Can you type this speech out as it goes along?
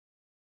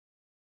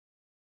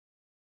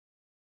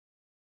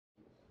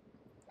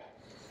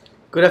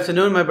Good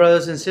afternoon, my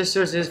brothers and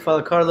sisters. This is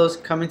Father Carlos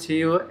coming to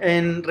you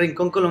in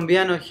Rincon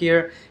Colombiano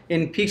here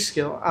in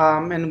Peekskill.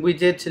 And we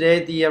did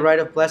today the rite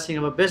of blessing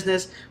of a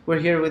business. We're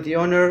here with the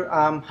owner,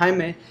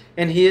 Jaime,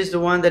 and he is the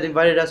one that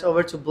invited us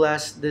over to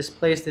bless this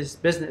place, this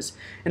business.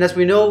 And as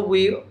we know,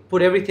 we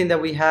put everything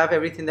that we have,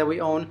 everything that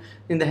we own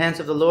in the hands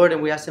of the Lord,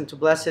 and we ask him to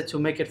bless it, to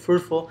make it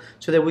fruitful,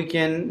 so that we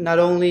can not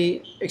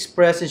only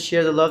express and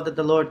share the love that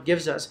the Lord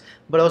gives us,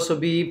 but also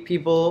be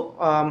people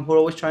who are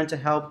always trying to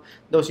help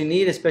those in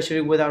need, especially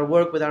with our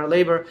work, with our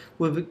labor.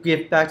 We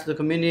give back to the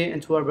community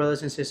and to our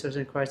brothers and sisters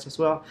in Christ as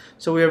well.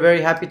 So we are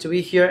very happy to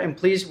be here, and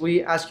please,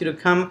 we ask you to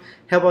come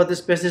help out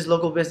this business,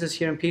 local business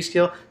here in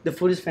Peekskill. The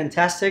food is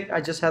fantastic.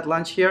 I just had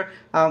lunch here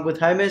with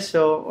Jaime,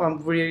 so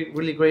I'm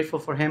really grateful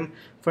for him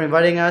for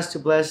inviting us to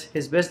bless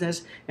his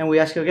business. And we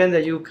ask you again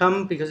that you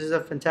come, because it's a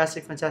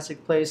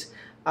fantastic place,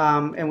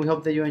 and we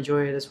hope that you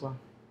enjoy it as well.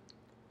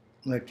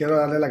 Quiero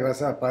darle las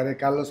gracias al Padre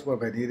Carlos por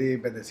venir y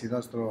bendecir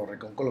nuestro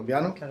rincón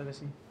colombiano. Claro que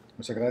sí.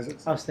 Muchas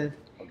gracias. A usted.